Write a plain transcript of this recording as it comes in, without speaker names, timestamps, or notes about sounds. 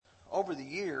Over the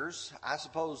years, I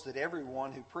suppose that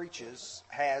everyone who preaches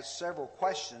has several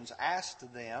questions asked to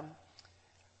them,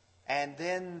 and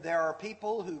then there are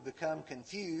people who become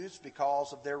confused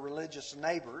because of their religious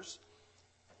neighbors,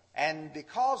 and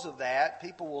because of that,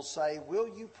 people will say, "Will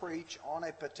you preach on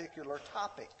a particular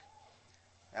topic?"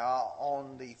 Now,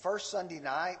 on the first Sunday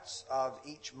nights of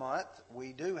each month,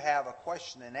 we do have a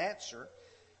question and answer,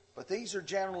 but these are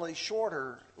generally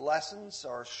shorter lessons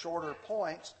or shorter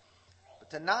points. But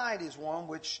tonight is one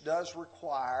which does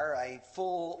require a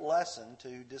full lesson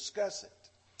to discuss it.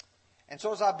 And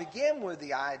so as I begin with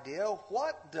the idea,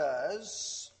 what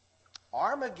does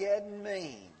Armageddon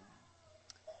mean?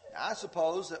 Now, I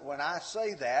suppose that when I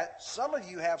say that, some of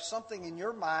you have something in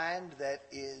your mind that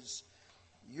is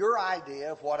your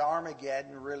idea of what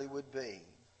Armageddon really would be.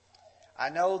 I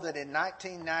know that in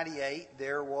 1998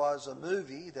 there was a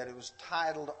movie that it was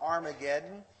titled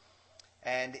Armageddon,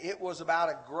 and it was about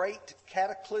a great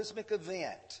cataclysmic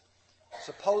event.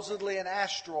 Supposedly an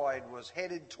asteroid was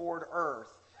headed toward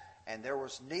Earth, and there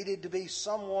was needed to be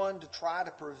someone to try to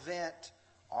prevent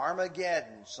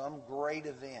Armageddon, some great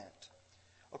event.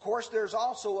 Of course, there's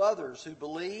also others who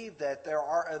believe that there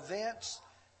are events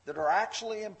that are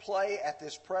actually in play at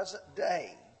this present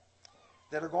day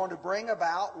that are going to bring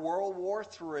about World War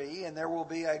III, and there will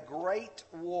be a great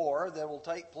war that will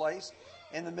take place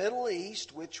in the Middle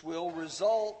East, which will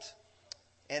result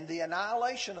in the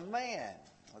annihilation of man,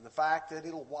 the fact that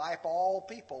it'll wipe all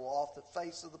people off the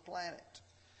face of the planet.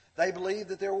 They believe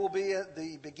that there will be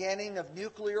the beginning of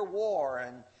nuclear war,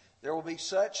 and there will be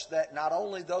such that not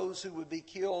only those who would be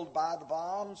killed by the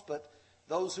bombs, but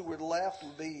those who were left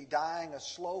would be dying a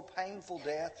slow, painful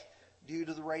death due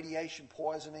to the radiation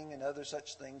poisoning and other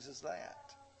such things as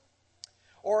that.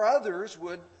 Or others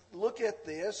would look at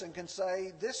this and can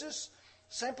say, this is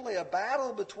simply a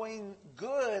battle between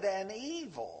good and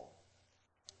evil.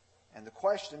 And the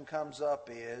question comes up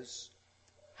is,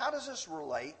 how does this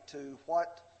relate to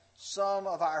what some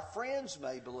of our friends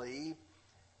may believe,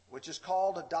 which is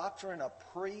called a doctrine of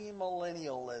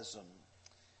premillennialism?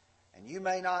 And you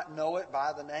may not know it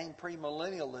by the name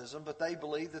premillennialism, but they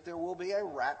believe that there will be a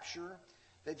rapture,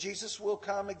 that Jesus will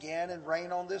come again and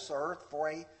reign on this earth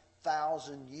for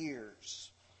 1,000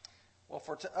 years. Well,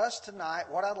 for us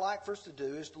tonight, what I'd like for us to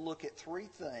do is to look at three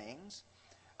things.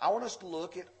 I want us to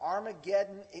look at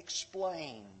Armageddon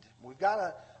explained. We've got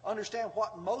to understand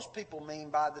what most people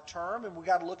mean by the term, and we've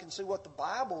got to look and see what the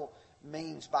Bible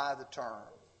means by the term.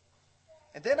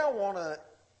 And then I want to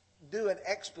do an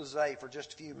expose for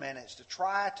just a few minutes to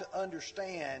try to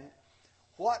understand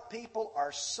what people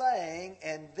are saying,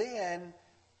 and then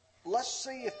let's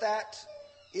see if that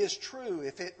is true,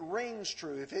 if it rings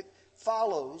true, if it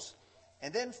follows.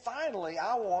 And then finally,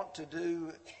 I want to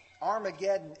do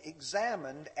Armageddon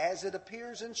examined as it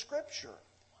appears in Scripture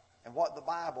and what the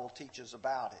Bible teaches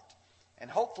about it. And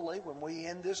hopefully, when we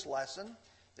end this lesson,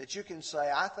 that you can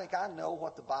say, I think I know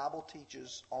what the Bible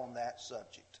teaches on that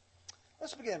subject.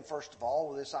 Let's begin, first of all,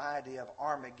 with this idea of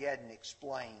Armageddon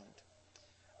explained.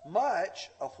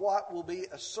 Much of what will be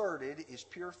asserted is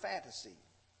pure fantasy.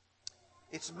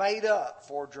 It's made up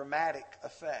for dramatic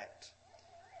effect.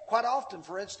 Quite often,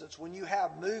 for instance, when you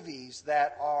have movies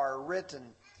that are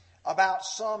written about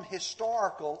some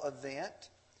historical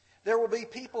event, there will be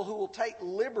people who will take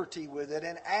liberty with it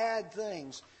and add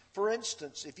things. For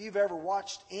instance, if you've ever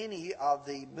watched any of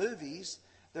the movies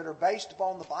that are based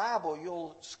upon the Bible,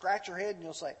 you'll scratch your head and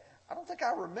you'll say, I don't think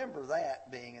I remember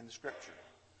that being in the Scripture.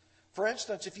 For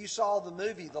instance, if you saw the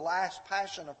movie The Last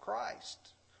Passion of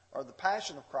Christ, or The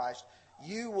Passion of Christ,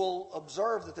 you will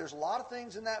observe that there's a lot of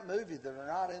things in that movie that are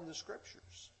not in the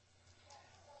Scriptures.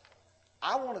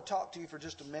 I want to talk to you for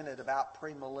just a minute about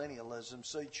premillennialism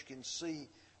so that you can see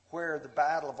where the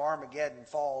Battle of Armageddon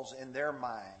falls in their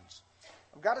minds.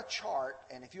 I've got a chart,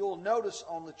 and if you'll notice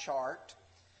on the chart,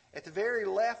 at the very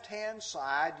left-hand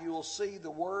side, you will see the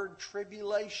word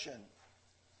tribulation.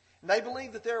 And they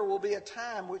believe that there will be a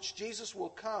time which Jesus will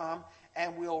come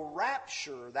and will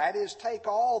rapture, that is, take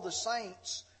all the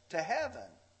saints to heaven.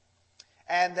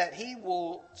 And that he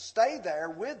will stay there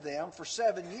with them for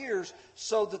 7 years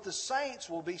so that the saints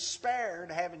will be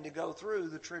spared having to go through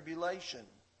the tribulation.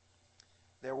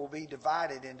 There will be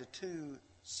divided into two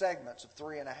segments of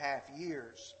 3.5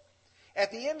 years. At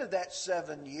the end of that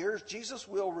 7 years, Jesus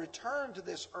will return to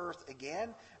this earth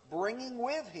again, bringing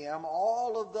with him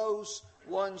all of those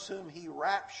ones whom he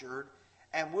raptured,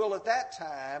 and will at that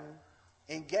time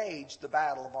engage the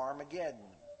Battle of Armageddon.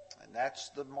 And that's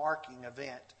the marking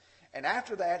event. And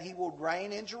after that, he will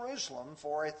reign in Jerusalem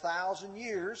for 1,000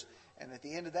 years. And at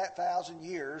the end of that 1,000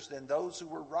 years, then those who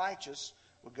were righteous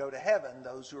would go to heaven.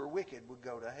 Those who are wicked would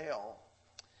go to hell.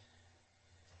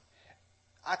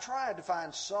 I tried to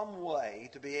find some way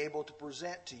to be able to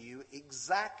present to you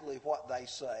exactly what they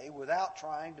say without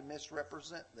trying to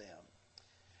misrepresent them.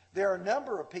 There are a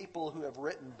number of people who have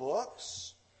written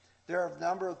books. There are a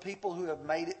number of people who have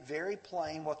made it very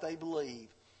plain what they believe.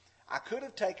 I could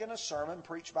have taken a sermon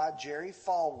preached by Jerry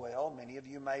Falwell. Many of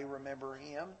you may remember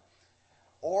him.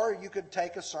 Or you could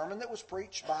take a sermon that was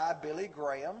preached by Billy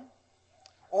Graham.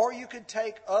 Or you could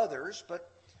take others, but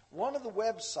one of the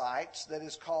websites that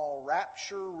is called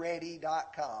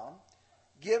raptureready.com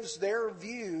gives their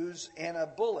views in a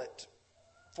bullet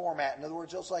format. In other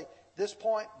words, they'll say this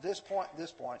point, this point,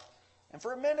 this point. And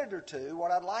for a minute or two,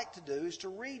 what I'd like to do is to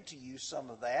read to you some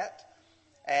of that,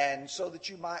 and so that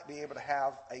you might be able to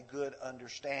have a good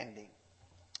understanding.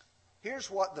 Here's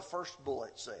what the first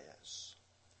bullet says.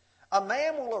 A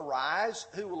man will arise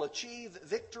who will achieve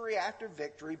victory after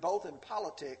victory, both in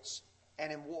politics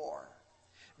and in war.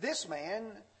 This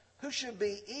man, who should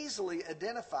be easily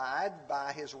identified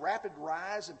by his rapid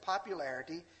rise in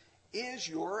popularity, is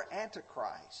your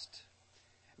Antichrist.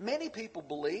 Many people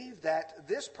believe that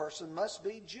this person must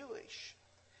be Jewish.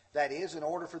 That is, in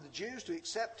order for the Jews to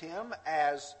accept him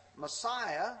as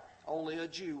Messiah, only a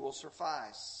Jew will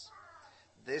suffice.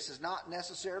 This is not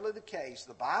necessarily the case.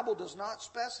 The Bible does not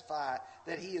specify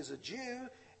that he is a Jew,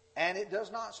 and it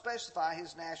does not specify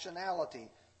his nationality.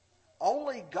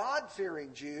 Only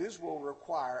God-fearing Jews will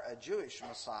require a Jewish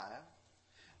Messiah.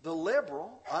 The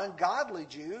liberal, ungodly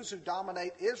Jews who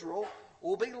dominate Israel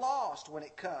will be lost when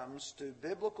it comes to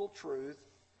biblical truth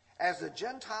as the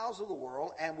Gentiles of the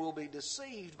world, and will be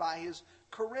deceived by his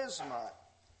charisma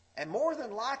and more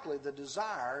than likely the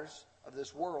desires of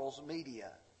this world's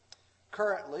media.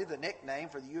 Currently, the nickname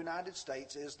for the United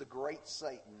States is the Great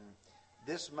Satan.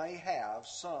 This may have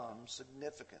some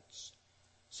significance.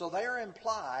 So they are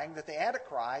implying that the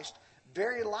Antichrist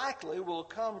very likely will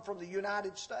come from the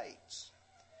United States,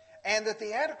 and that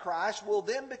the Antichrist will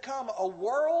then become a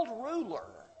world ruler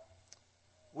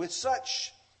with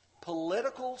such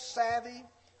political savvy,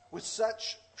 with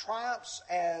such triumphs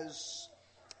as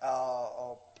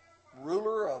a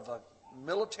ruler of a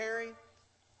military,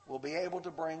 will be able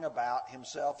to bring about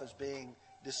himself as being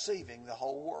deceiving the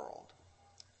whole world.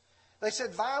 They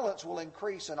said violence will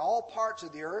increase in all parts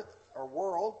of the earth or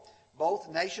world, both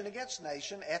nation against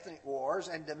nation, ethnic wars,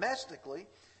 and domestically.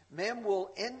 Men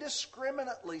will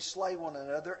indiscriminately slay one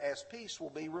another as peace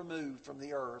will be removed from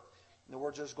the earth. In other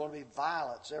words, there's going to be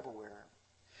violence everywhere.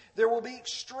 There will be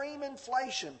extreme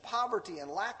inflation, poverty, and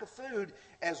lack of food,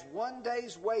 as one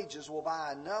day's wages will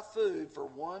buy enough food for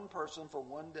one person for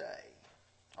one day,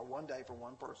 or one day for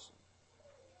one person.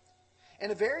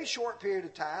 In a very short period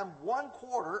of time,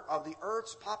 1/4 of the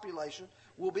earth's population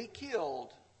will be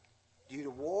killed due to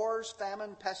wars,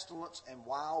 famine, pestilence, and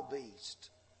wild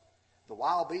beasts. The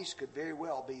wild beasts could very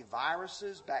well be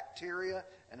viruses, bacteria,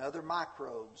 and other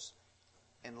microbes.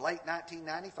 In late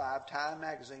 1995, Time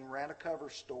magazine ran a cover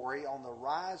story on the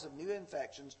rise of new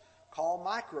infections called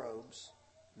microbes,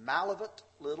 Malevolent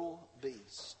Little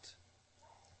Beast.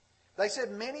 They said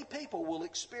many people will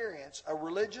experience a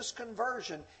religious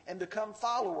conversion and become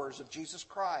followers of Jesus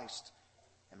Christ.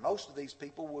 And most of these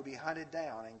people will be hunted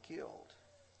down and killed.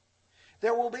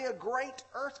 There will be a great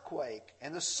earthquake,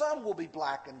 and the sun will be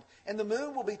blackened, and the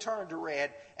moon will be turned to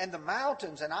red, and the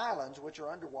mountains and islands, which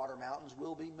are underwater mountains,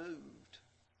 will be moved.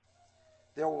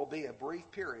 There will be a brief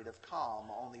period of calm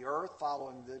on the earth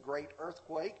following the great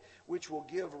earthquake, which will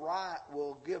give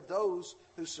those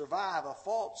who survive a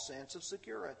false sense of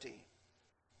security.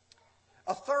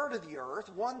 1/3 of the earth,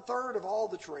 1/3 of all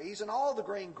the trees, and all the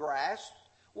green grass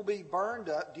will be burned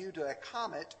up due to a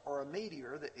comet or a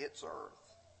meteor that hits earth.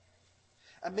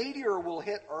 A meteor will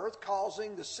hit earth,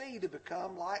 causing the sea to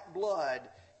become like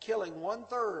blood, killing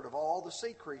 1/3 of all the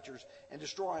sea creatures and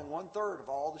destroying 1/3 of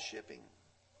all the shipping.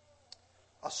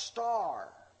 A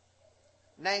star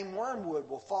named Wormwood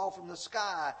will fall from the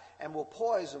sky and will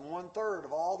poison 1/3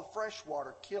 of all the fresh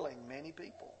water, killing many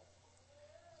people.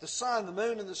 The sun, the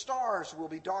moon, and the stars will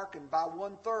be darkened by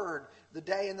 1/3. The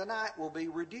day and the night will be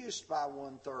reduced by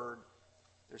 1/3.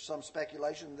 There's some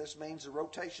speculation this means the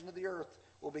rotation of the earth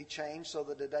will be changed so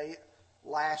that the day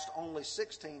lasts only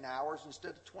 16 hours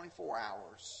instead of 24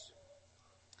 hours.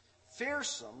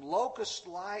 Fearsome,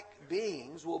 locust-like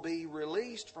beings will be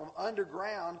released from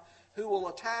underground who will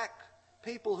attack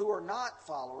people who are not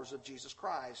followers of Jesus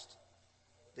Christ.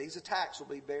 These attacks will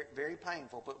be very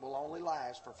painful, but will only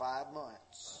last for 5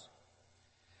 months.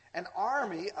 An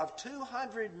army of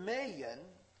 200 million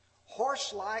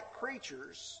horse-like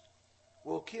creatures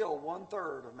will kill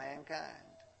 1/3 of mankind.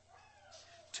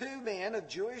 2 men of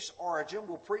Jewish origin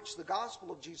will preach the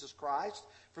gospel of Jesus Christ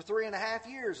for 3.5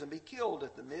 years and be killed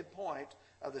at the midpoint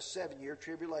of the 7-year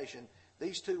tribulation.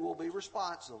 These 2 will be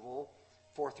responsible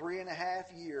for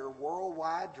 3.5-year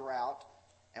worldwide drought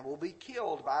and will be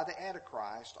killed by the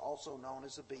Antichrist, also known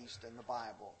as the beast in the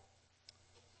Bible.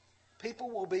 People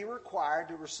will be required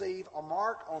to receive a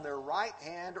mark on their right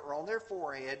hand or on their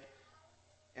forehead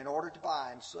in order to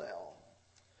buy and sell.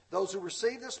 Those who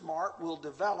receive this mark will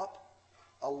develop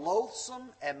a loathsome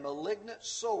and malignant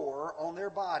sore on their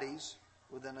bodies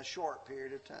within a short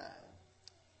period of time.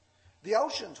 The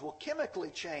oceans will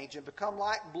chemically change and become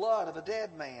like blood of a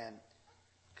dead man,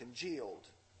 congealed,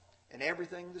 and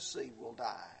everything in the sea will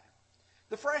die.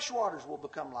 The fresh waters will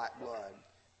become like blood.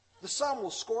 The sun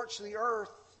will scorch the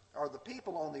earth, or the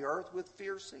people on the earth, with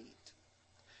fierce heat.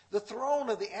 The throne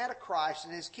of the Antichrist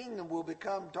and his kingdom will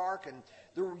become darkened.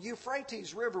 The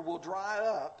Euphrates River will dry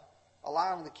up,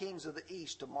 allowing the kings of the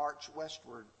east to march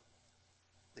westward.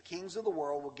 The kings of the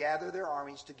world will gather their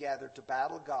armies together to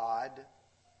battle God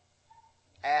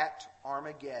at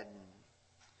Armageddon.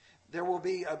 There will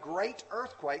be a great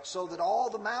earthquake so that all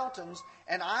the mountains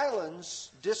and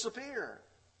islands disappear.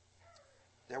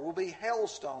 There will be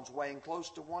hailstones weighing close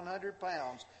to 100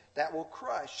 pounds that will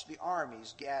crush the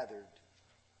armies gathered.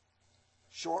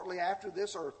 Shortly after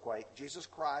this earthquake, Jesus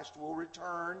Christ will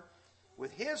return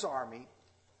with his army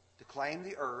to claim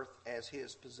the earth as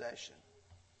his possession.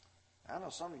 I know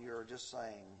some of you are just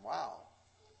saying, wow,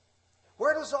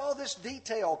 where does all this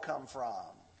detail come from?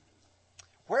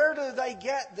 Where do they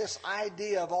get this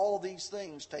idea of all these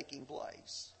things taking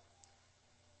place?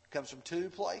 It comes from 2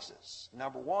 places.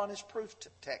 Number 1 is proof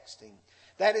texting.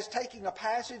 That is taking a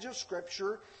passage of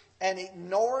Scripture and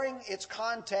ignoring its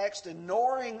context,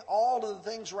 ignoring all of the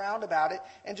things round about it,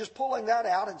 and just pulling that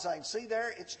out and saying, see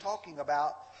there, it's talking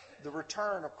about the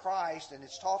return of Christ, and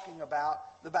it's talking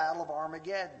about the Battle of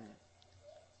Armageddon.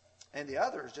 And the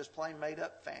other is just plain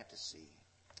made-up fantasy.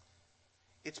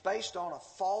 It's based on a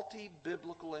faulty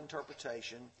biblical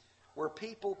interpretation where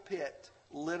people pit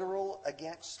literal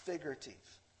against figurative.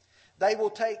 They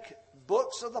will take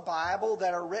books of the Bible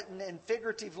that are written in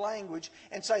figurative language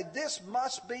and say, this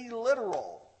must be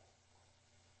literal.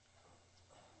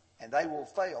 And they will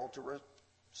fail to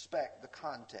respect the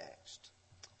context.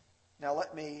 Now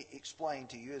let me explain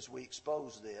to you as we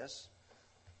expose this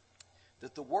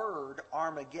that the word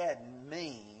Armageddon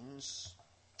means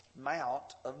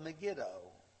Mount of Megiddo.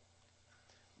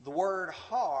 The word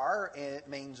Har, it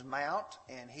means mount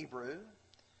in Hebrew.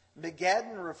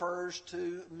 Megaddon refers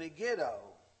to Megiddo.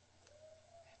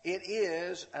 It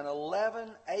is an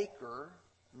 11-acre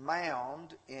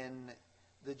mound in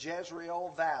the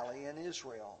Jezreel Valley in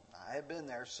Israel. I have been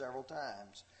there several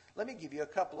times. Let me give you a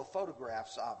couple of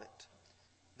photographs of it.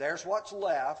 There's what's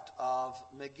left of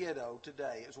Megiddo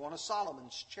today. It was one of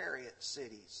Solomon's chariot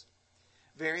cities.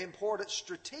 Very important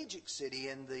strategic city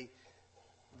in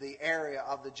the area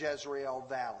of the Jezreel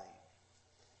Valley.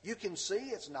 You can see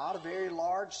it's not a very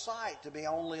large site to be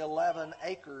only 11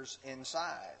 acres in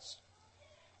size.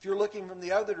 If you're looking from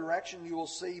the other direction, you will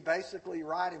see basically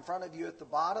right in front of you at the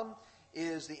bottom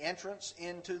is the entrance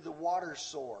into the water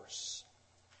source.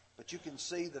 But you can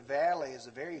see the valley is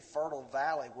a very fertile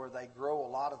valley where they grow a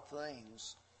lot of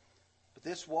things. But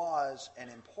this was an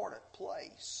important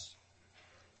place.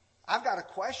 I've got a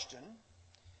question.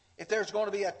 If there's going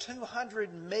to be a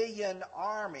 200 million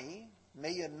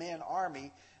men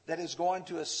army that is going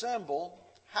to assemble,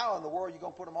 how in the world are you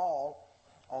going to put them all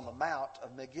on the Mount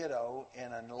of Megiddo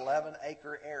in an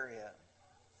 11-acre area?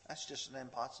 That's just an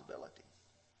impossibility.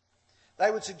 They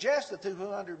would suggest that the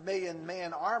 200 million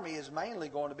man army is mainly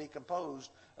going to be composed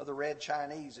of the Red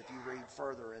Chinese if you read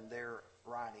further in their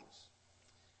writings.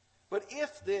 But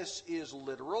if this is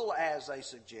literal, as they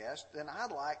suggest, then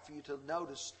I'd like for you to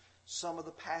notice some of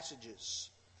the passages.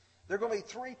 There are going to be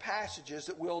 3 passages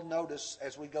that we'll notice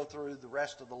as we go through the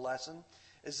rest of the lesson.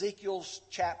 Ezekiel's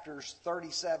chapters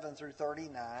 37 through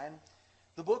 39,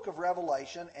 the book of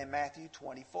Revelation, and Matthew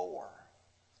 24.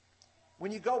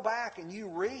 When you go back and you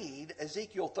read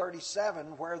Ezekiel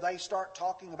 37, where they start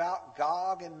talking about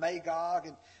Gog and Magog,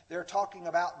 and they're talking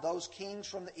about those kings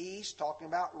from the east, talking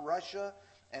about Russia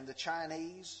and the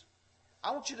Chinese,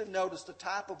 I want you to notice the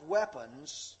type of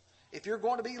weapons, if you're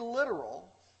going to be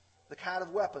literal, the kind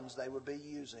of weapons they would be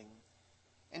using.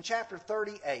 In chapter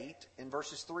 38, in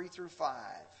verses 3 through 5,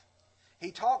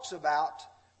 he talks about,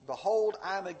 behold,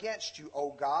 I am against you,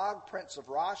 O Gog, prince of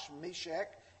Rosh,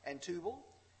 Meshech, and Tubal.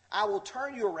 I will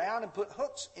turn you around and put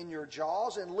hooks in your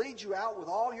jaws and lead you out with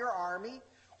all your army,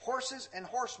 horses and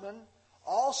horsemen,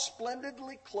 all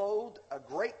splendidly clothed, a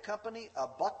great company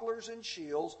of bucklers and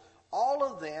shields, all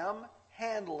of them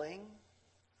handling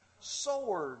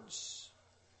swords.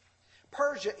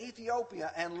 Persia,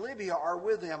 Ethiopia, and Libya are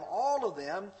with them, all of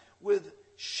them with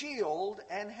shield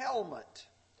and helmet.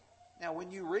 Now,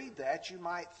 when you read that, you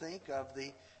might think of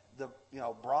the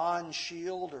bronze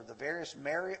shield or the various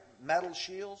metal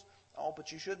shields. Oh,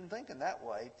 but you shouldn't think in that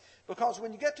way. Because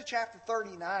when you get to chapter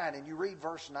 39 and you read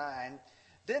verse 9,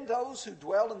 then those who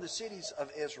dwell in the cities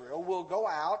of Israel will go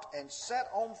out and set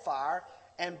on fire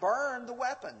and burn the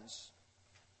weapons,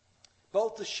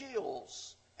 both the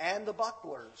shields and the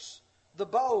bucklers, the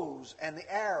bows and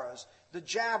the arrows, the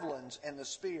javelins and the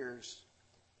spears,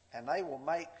 and they will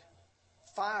make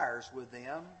fires with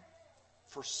them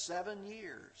for 7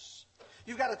 years.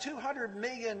 You've got a 200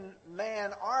 million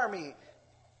man army,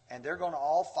 and they're going to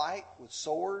all fight with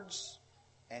swords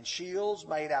and shields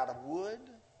made out of wood.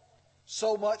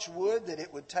 So much wood that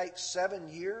it would take 7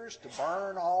 years to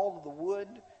burn all of the wood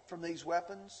from these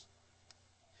weapons.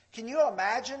 Can you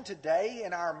imagine today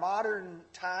in our modern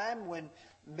time when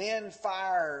men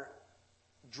fire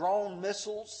drone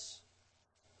missiles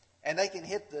and they can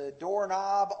hit the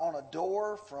doorknob on a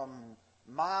door from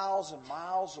miles and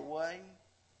miles away,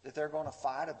 that they're going to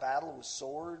fight a battle with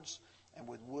swords and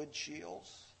with wood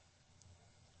shields?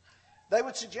 They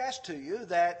would suggest to you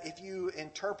that if you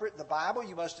interpret the Bible,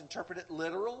 you must interpret it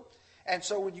literal. And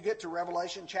so when you get to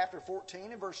Revelation chapter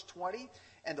 14 and verse 20,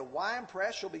 and the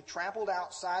winepress shall be trampled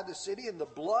outside the city, and the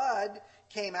blood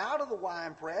came out of the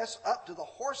winepress up to the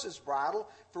horse's bridle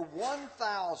for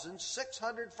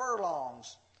 1,600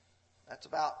 furlongs. That's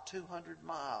about 200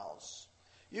 miles.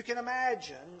 You can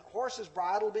imagine horse's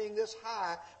bridle being this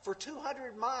high for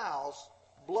 200 miles,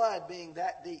 blood being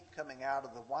that deep coming out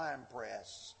of the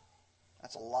winepress.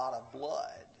 That's a lot of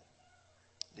blood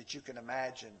that you can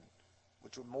imagine,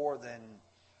 which would more than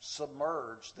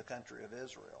submerge the country of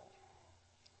Israel.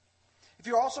 If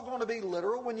you're also going to be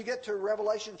literal, when you get to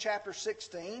Revelation chapter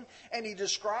 16, and he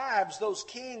describes those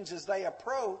kings as they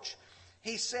approach,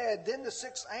 he said, then the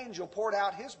sixth angel poured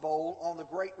out his bowl on the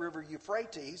great river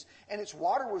Euphrates, and its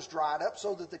water was dried up,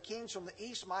 so that the kings from the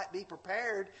east might be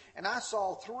prepared. And I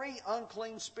saw 3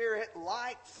 unclean spirits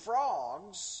like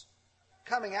frogs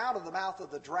coming out of the mouth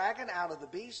of the dragon, out of the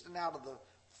beast, and out of the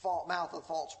mouth of the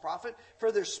false prophet,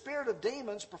 for their spirit of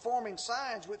demons performing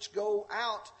signs which go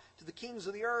out to the kings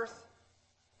of the earth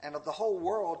and of the whole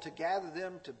world to gather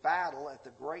them to battle at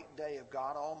the great day of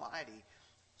God Almighty.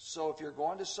 So if you're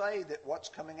going to say that what's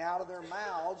coming out of their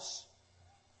mouths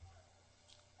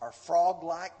are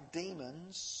frog-like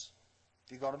demons,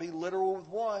 if you're going to be literal with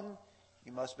one,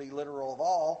 you must be literal of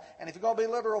all. And if you're going to be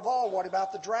literal of all, what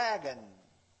about the dragon?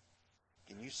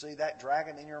 Can you see that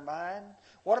dragon in your mind?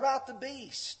 What about the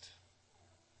beast?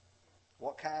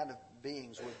 What kind of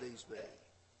beings would these be?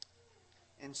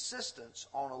 Insistence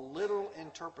on a literal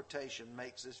interpretation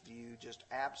makes this view just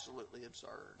absolutely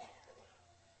absurd.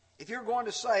 If you're going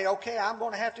to say, okay, I'm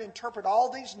going to have to interpret all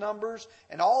these numbers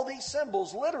and all these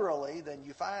symbols literally, then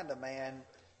you find a man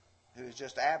who is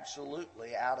just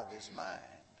absolutely out of his mind.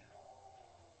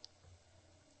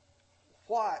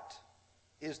 What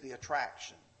is the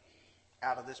attraction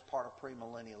out of this part of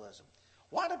premillennialism?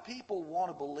 Why do people want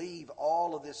to believe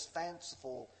all of this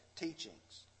fanciful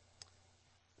teachings?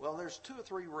 Well, there's 2 or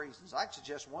 3 reasons. I'd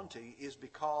suggest one to you is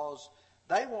because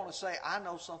they want to say, I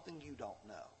know something you don't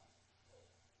know.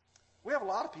 We have a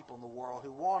lot of people in the world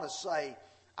who want to say,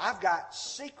 I've got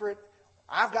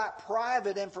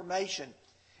private information.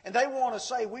 And they want to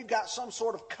say, we've got some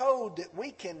sort of code that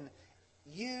we can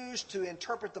use to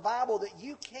interpret the Bible that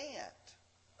you can't.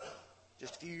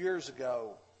 Just a few years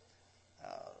ago,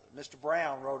 Mr.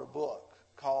 Brown wrote a book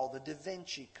called The Da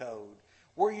Vinci Code,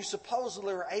 where you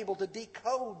supposedly are able to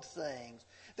decode things.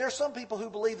 There are some people who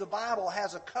believe the Bible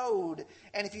has a code,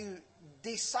 and if you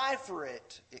decipher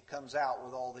it, it comes out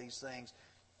with all these things.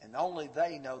 And only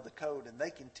they know the code, and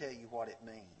they can tell you what it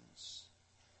means.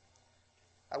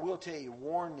 I will tell you,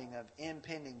 warning of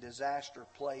impending disaster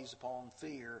plays upon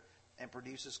fear and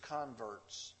produces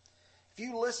converts. If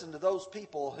you listen to those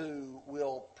people who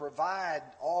will provide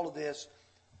all of this,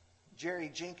 Jerry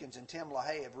Jenkins and Tim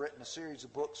LaHaye have written a series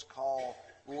of books called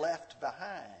Left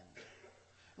Behind.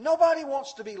 Nobody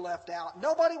wants to be left out.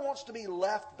 Nobody wants to be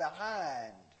left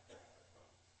behind.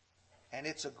 And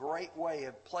it's a great way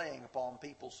of playing upon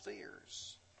people's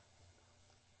fears.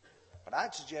 But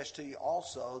I'd suggest to you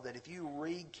also that if you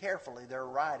read carefully their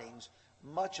writings,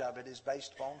 much of it is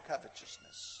based upon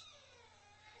covetousness.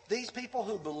 These people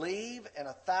who believe in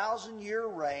a 1,000-year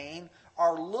reign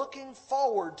are looking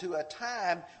forward to a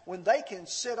time when they can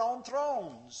sit on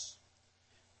thrones,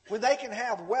 when they can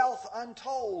have wealth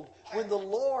untold, when the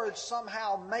Lord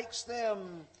somehow makes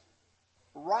them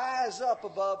rise up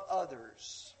above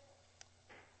others.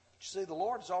 But you see, the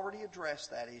Lord has already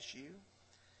addressed that issue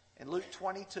in Luke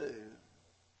 22.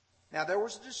 Now there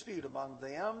was a dispute among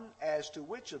them as to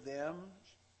which of them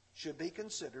should be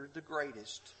considered the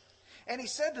greatest. And he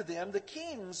said to them, the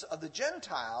kings of the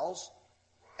Gentiles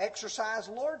exercise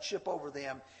lordship over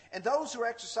them, and those who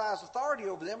exercise authority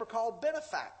over them are called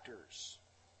benefactors.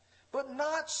 But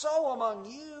not so among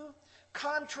you.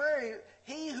 Contrary,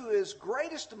 he who is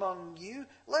greatest among you,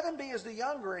 let him be as the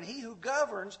younger, and he who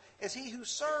governs as he who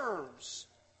serves.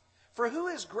 For who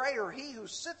is greater, he who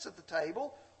sits at the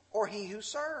table or he who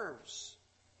serves?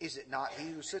 Is it not he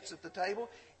who sits at the table?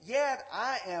 Yet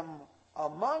I am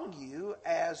among you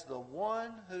as the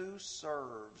one who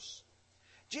serves.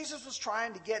 Jesus was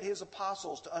trying to get his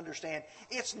apostles to understand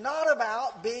it's not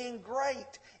about being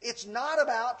great. It's not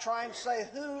about trying to say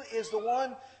who is the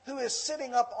one who is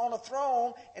sitting up on a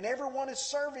throne and everyone is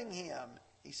serving him.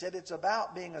 He said it's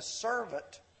about being a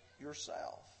servant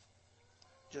yourself,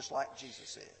 just like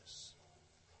Jesus is.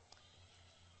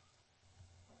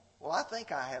 Well, I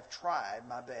think I have tried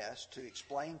my best to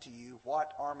explain to you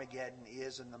what Armageddon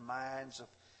is in the minds of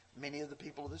many of the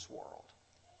people of this world.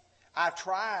 I've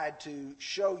tried to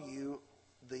show you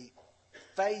the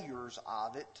failures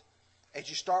of it as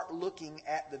you start looking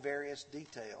at the various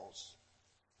details.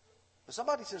 But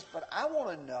somebody says, but I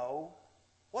want to know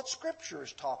what Scripture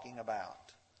is talking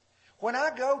about. When I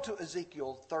go to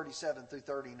Ezekiel 37 through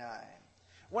 39,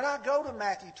 when I go to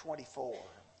Matthew 24,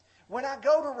 when I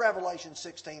go to Revelation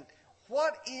 16,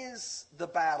 what is the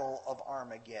battle of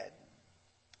Armageddon?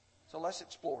 So let's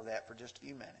explore that for just a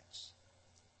few minutes.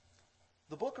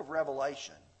 The book of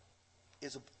Revelation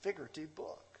is a figurative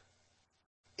book.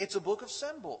 It's a book of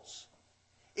symbols.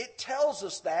 It tells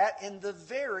us that in the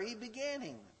very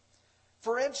beginning.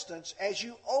 For instance, as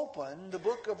you open the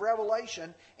book of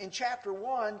Revelation in chapter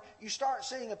 1, you start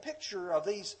seeing a picture of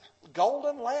these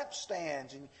golden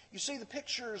lampstands, and you see the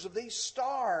pictures of these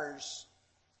stars.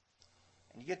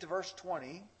 And you get to verse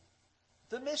 20,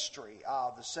 the mystery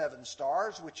of the 7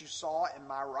 stars, which you saw in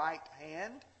my right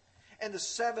hand, and the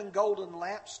 7 golden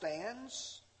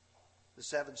lampstands. The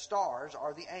 7 stars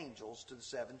are the angels to the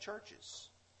 7 churches.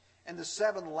 And the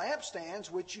 7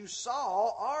 lampstands which you saw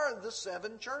are the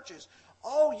 7 churches.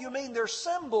 Oh, you mean they're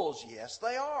symbols? Yes,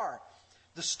 they are.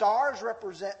 The stars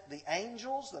represent the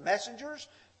angels, the messengers.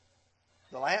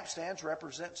 The lampstands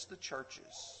represents the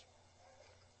churches.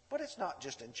 But it's not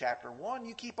just in chapter 1.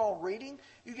 You keep on reading,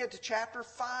 you get to chapter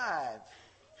 5.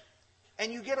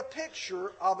 And you get a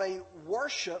picture of a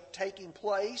worship taking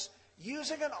place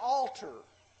using an altar.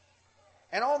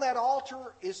 And on that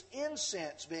altar is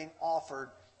incense being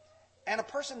offered. And a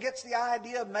person gets the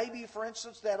idea of maybe, for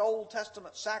instance, that Old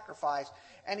Testament sacrifice.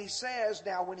 And he says,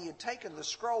 now when he had taken the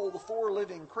scroll, the 4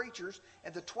 living creatures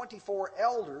and the 24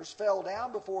 elders fell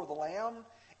down before the Lamb,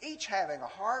 each having a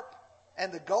harp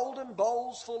and the golden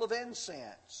bowls full of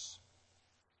incense,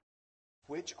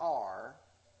 which are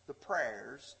the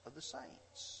prayers of the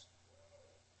saints.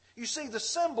 You see, the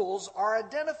symbols are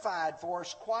identified for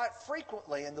us quite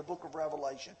frequently in the book of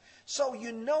Revelation. So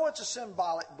you know it's a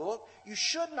symbolic book. You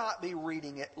should not be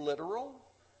reading it literal.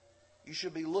 You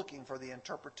should be looking for the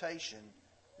interpretation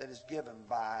that is given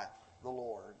by the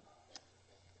Lord.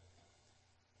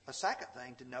 A second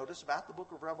thing to notice about the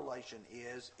book of Revelation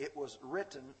is it was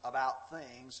written about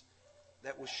things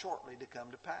that was shortly to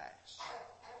come to pass.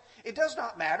 It does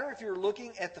not matter if you're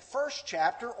looking at the first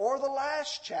chapter or the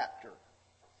last chapter.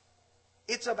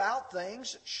 It's about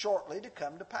things shortly to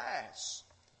come to pass.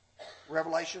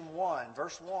 Revelation 1,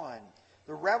 verse 1.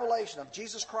 The revelation of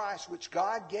Jesus Christ, which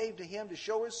God gave to him to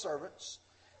show his servants,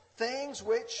 things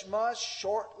which must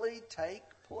shortly take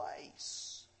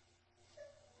place.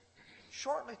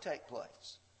 Shortly take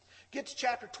place. Get to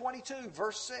chapter 22,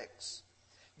 verse 6.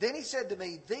 Then he said to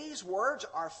me, these words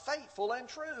are faithful and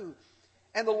true.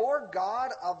 And the Lord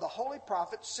God of the holy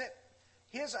prophets sent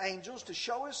his angels to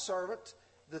show his servant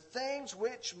the things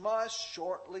which must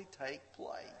shortly take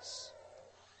place.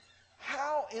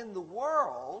 How in the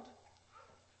world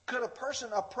could a person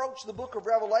approach the book of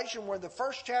Revelation where the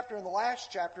first chapter and the last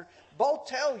chapter both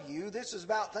tell you this is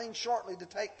about things shortly to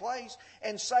take place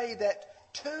and say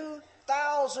that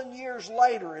 2,000 years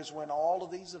later is when all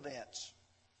of these events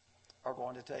are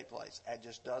going to take place? That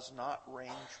just does not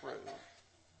ring true.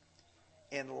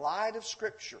 In light of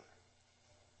Scripture,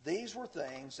 these were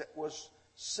things that was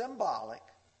symbolic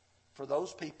for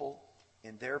those people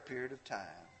in their period of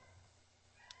time.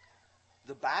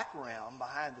 The background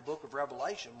behind the book of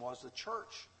Revelation was the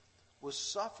church was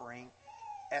suffering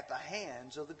at the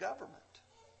hands of the government.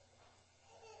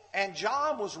 And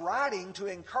John was writing to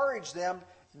encourage them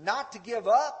not to give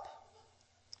up,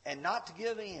 and not to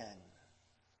give in.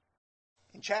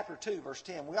 In chapter 2, verse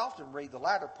 10, we often read the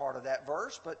latter part of that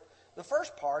verse, but the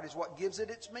first part is what gives it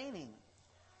its meaning.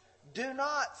 Do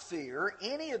not fear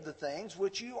any of the things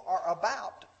which you are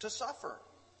about to suffer.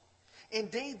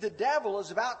 Indeed, the devil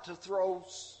is about to throw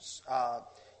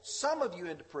some of you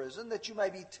into prison, that you may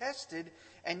be tested,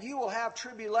 and you will have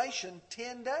tribulation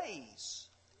 10 days.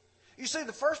 You see,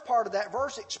 the first part of that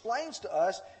verse explains to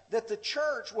us that the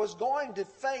church was going to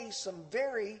face some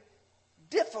very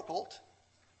difficult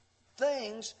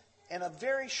things in a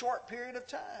very short period of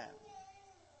time.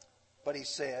 But he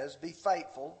says, be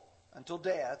faithful until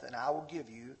death, and I will give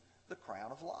you the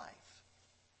crown of life.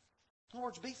 In other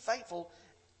words, be faithful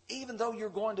even though you're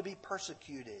going to be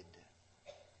persecuted.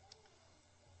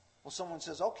 Well, someone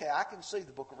says, okay, I can see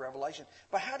the book of Revelation,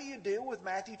 but how do you deal with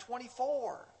Matthew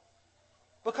 24?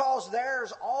 Because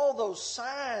there's all those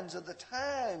signs of the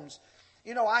times.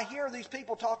 You know, I hear these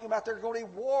people talking about there are going to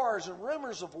be wars and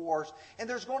rumors of wars, and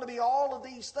there's going to be all of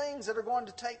these things that are going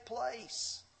to take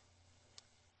place.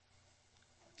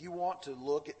 If you want to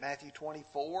look at Matthew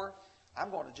 24,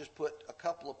 I'm going to just put a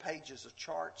couple of pages of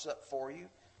charts up for you,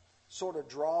 sort of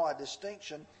draw a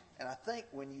distinction, and I think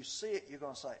when you see it, you're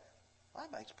going to say,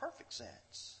 that makes perfect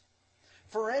sense.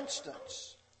 For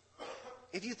instance,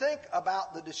 if you think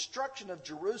about the destruction of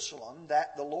Jerusalem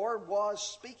that the Lord was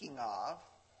speaking of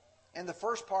in the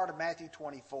first part of Matthew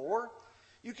 24,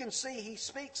 you can see he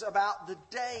speaks about the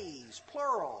days,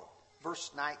 plural,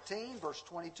 verse 19, verse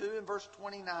 22, and verse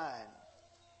 29.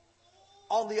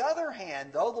 On the other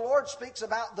hand, though, the Lord speaks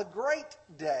about the great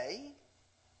day,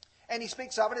 and he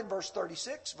speaks of it in verse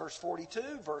 36, verse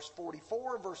 42, verse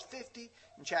 44, verse 50,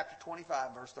 and chapter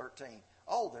 25, verse 13.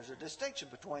 Oh, there's a distinction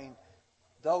between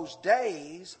those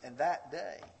days and that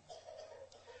day.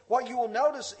 What you will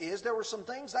notice is there were some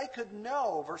things they could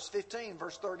know, verse 15,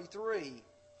 verse 33.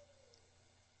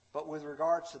 But with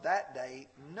regards to that day,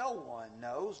 no one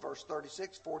knows, verse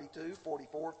 36, 42,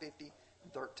 44, 50,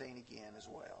 and 13 again as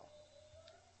well.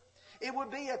 It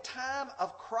would be a time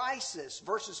of crisis.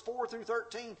 Verses 4 through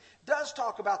 13 does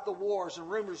talk about the wars and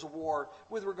rumors of war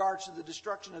with regards to the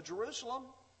destruction of Jerusalem.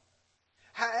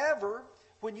 However,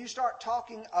 when you start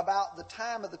talking about the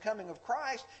time of the coming of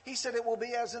Christ, he said it will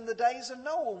be as in the days of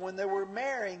Noah, when they were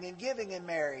marrying and giving in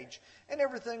marriage, and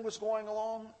everything was going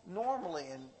along normally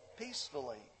and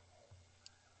peacefully.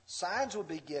 Signs would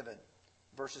be given,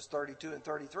 verses 32 and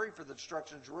 33, for the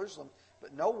destruction of Jerusalem,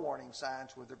 but no warning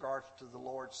signs with regards to the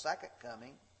Lord's second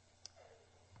coming.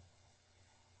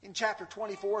 In chapter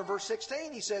 24, verse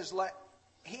 16, he says, let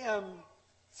him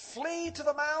flee to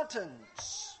the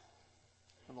mountains.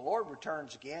 When the Lord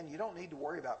returns again, you don't need to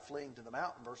worry about fleeing to the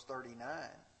mountain, verse 39.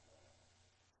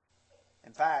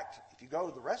 In fact, if you go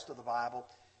to the rest of the Bible,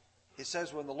 it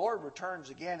says when the Lord returns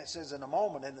again, it says in a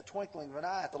moment, in the twinkling of an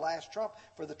eye, at the last trump,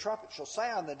 for the trumpet shall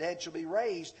sound, the dead shall be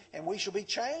raised, and we shall be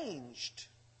changed.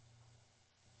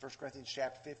 1 Corinthians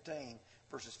chapter 15,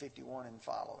 verses 51 and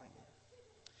following.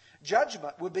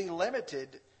 Judgment would be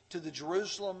limited to the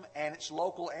Jerusalem and its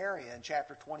local area in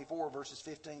chapter 24, verses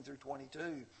 15 through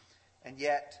 22. And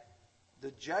yet,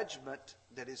 the judgment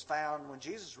that is found when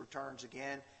Jesus returns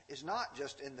again is not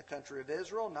just in the country of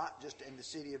Israel, not just in the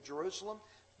city of Jerusalem,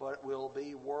 but it will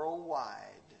be worldwide.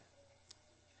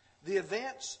 The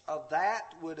events of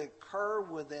that would occur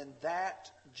within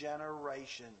that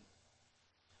generation.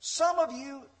 Some of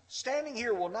you standing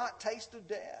here will not taste of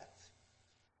death.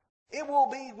 It will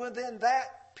be within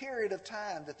that period of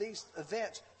time that these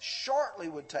events shortly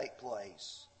would take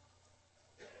place.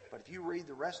 But if you read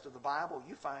the rest of the Bible,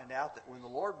 you find out that when the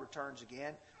Lord returns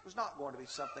again, it was not going to be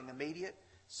something immediate.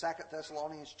 2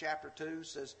 Thessalonians chapter 2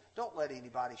 says, don't let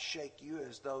anybody shake you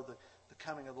as though the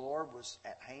coming of the Lord was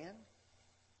at hand.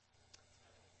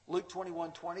 Luke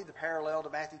 21:20, the parallel to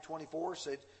Matthew 24,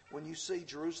 said, when you see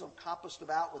Jerusalem compassed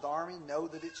about with army, know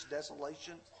that its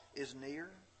desolation is near.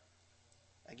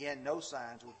 Again, no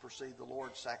signs would precede the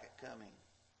Lord's second coming.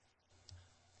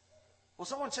 Well,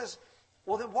 someone says,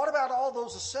 well, then what about all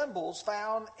those symbols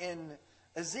found in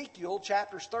Ezekiel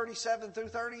chapters 37 through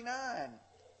 39?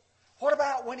 What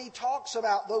about when he talks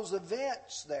about those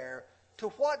events there? To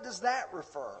what does that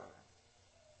refer?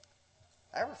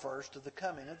 That refers to the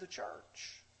coming of the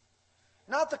church.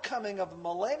 Not the coming of a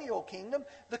millennial kingdom,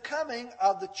 the coming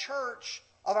of the church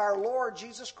of our Lord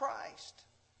Jesus Christ,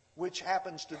 which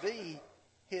happens to be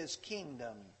his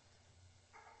kingdom.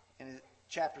 In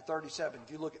chapter 37,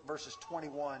 if you look at verses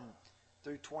 21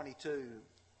 through 22,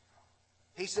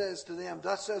 he says to them,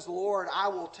 thus says the Lord, I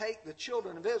will take the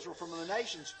children of Israel from the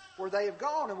nations where they have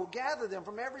gone and will gather them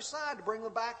from every side to bring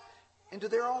them back into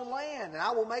their own land. And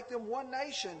I will make them one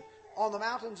nation on the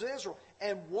mountains of Israel.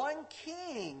 and one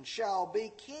king shall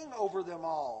be king over them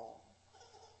all.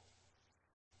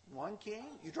 One king.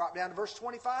 You drop down to verse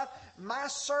 25. My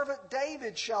servant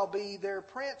David shall be their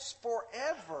prince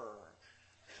forever.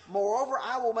 Moreover,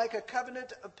 I will make a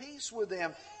covenant of peace with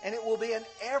them, and it will be an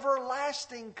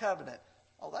everlasting covenant.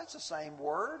 Oh, that's the same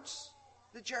words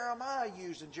that Jeremiah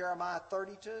used in Jeremiah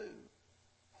 32,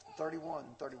 31,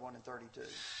 and 32.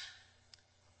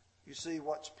 You see,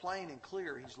 what's plain and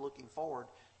clear, he's looking forward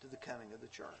to the coming of the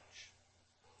church.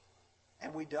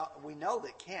 And we know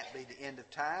that can't be the end of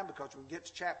time, because when we get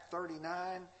to chapter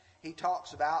 39, he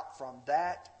talks about from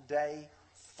that day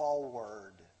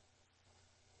forward.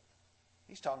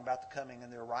 He's talking about the coming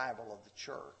and the arrival of the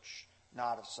church,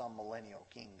 not of some millennial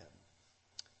kingdom.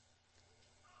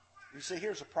 You see,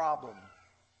 here's a problem.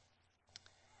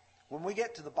 When we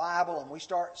get to the Bible and we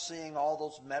start seeing all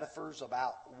those metaphors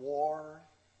about war,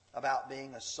 about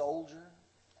being a soldier,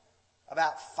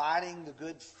 about fighting the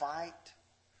good fight,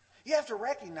 you have to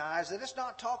recognize that it's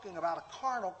not talking about a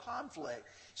carnal conflict.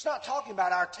 It's not talking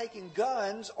about our taking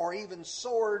guns or even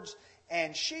swords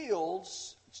and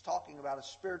shields. It's talking about a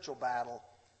spiritual battle.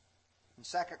 In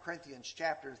 2 Corinthians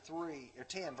chapter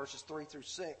 10, verses 3 through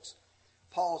 6,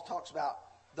 Paul talks about,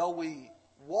 though we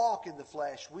walk in the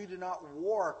flesh, we do not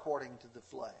war according to the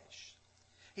flesh.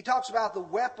 He talks about the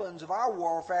weapons of our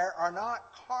warfare are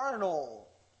not carnal.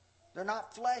 They're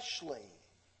not fleshly.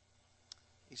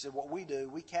 He said what we do,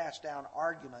 we cast down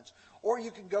arguments. Or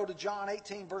you can go to John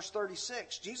 18, verse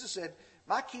 36. Jesus said,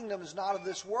 my kingdom is not of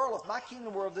this world. If my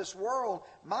kingdom were of this world,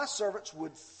 my servants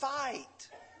would fight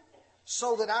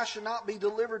so that I should not be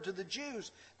delivered to the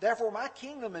Jews. Therefore, my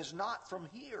kingdom is not from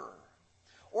here.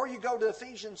 Or you go to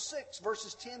Ephesians 6,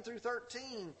 verses 10 through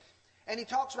 13. And he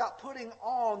talks about putting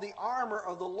on the armor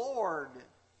of the Lord.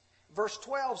 Verse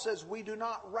 12 says, we do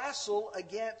not wrestle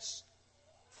against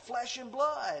flesh and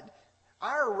blood.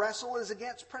 Our wrestle is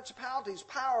against principalities,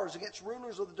 powers, against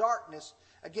rulers of the darkness,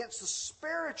 against the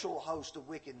spiritual host of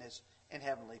wickedness in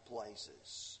heavenly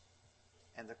places.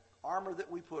 And the armor that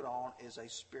we put on is a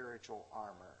spiritual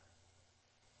armor.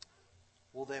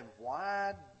 Well then,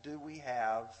 why do we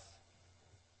have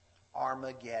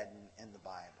Armageddon in the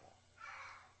Bible?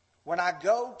 When I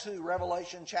go to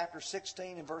Revelation chapter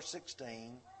 16 and verse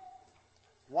 16,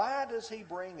 why does he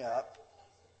bring up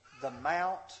the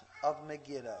Mount of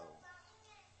Megiddo?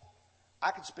 I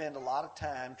could spend a lot of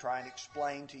time trying to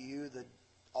explain to you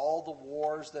all the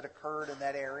wars that occurred in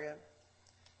that area.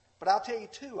 But I'll tell you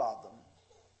two of them.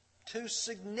 Two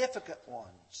significant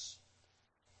ones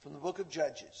from the book of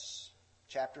Judges,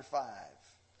 chapter 5.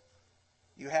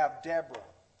 You have Deborah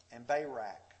and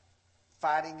Barak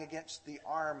fighting against the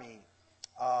army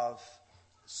of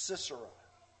Sisera.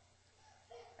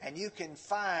 And you can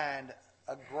find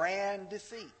a grand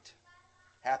defeat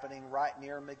happening right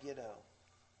near Megiddo.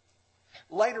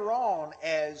 Later on,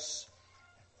 as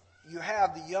you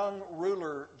have the young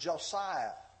ruler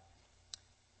Josiah,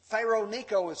 Pharaoh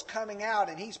Necho is coming out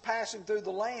and he's passing through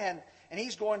the land and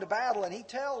he's going to battle, and he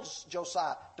tells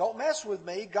Josiah, don't mess with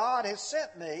me, God has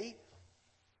sent me.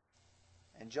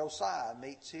 And Josiah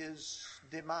meets his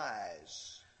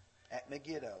demise at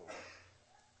Megiddo.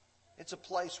 It's a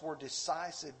place where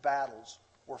decisive battles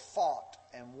were fought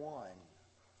and won.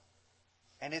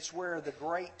 And it's where the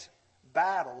great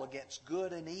battle against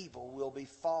good and evil will be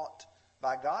fought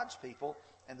by God's people.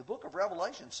 And the book of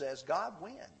Revelation says God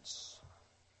wins.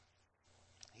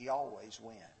 He always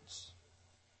wins.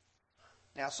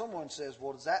 Now someone says,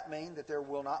 well, does that mean that there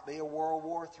will not be a World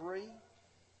War III?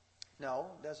 No,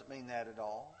 it doesn't mean that at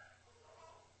all.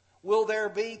 Will there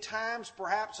be times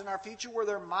perhaps in our future where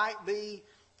there might be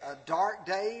dark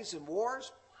days and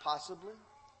wars? Possibly.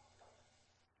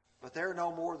 But they're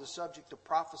no more the subject of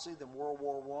prophecy than World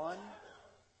War I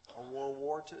or World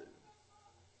War II.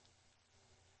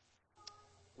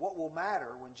 What will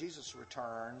matter when Jesus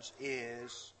returns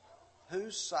is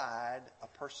whose side a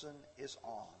person is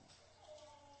on.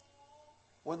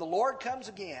 When the Lord comes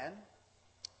again,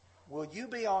 will you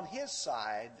be on His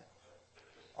side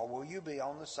or will you be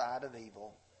on the side of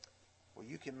evil? Well,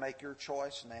 you can make your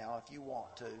choice now if you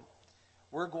want to.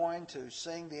 We're going to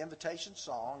sing the invitation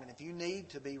song, and if you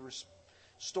need to be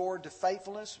restored to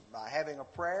faithfulness by having a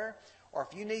prayer, or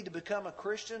if you need to become a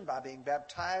Christian by being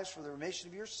baptized for the remission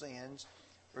of your sins,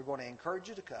 we're going to encourage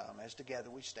you to come as together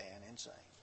we stand and sing.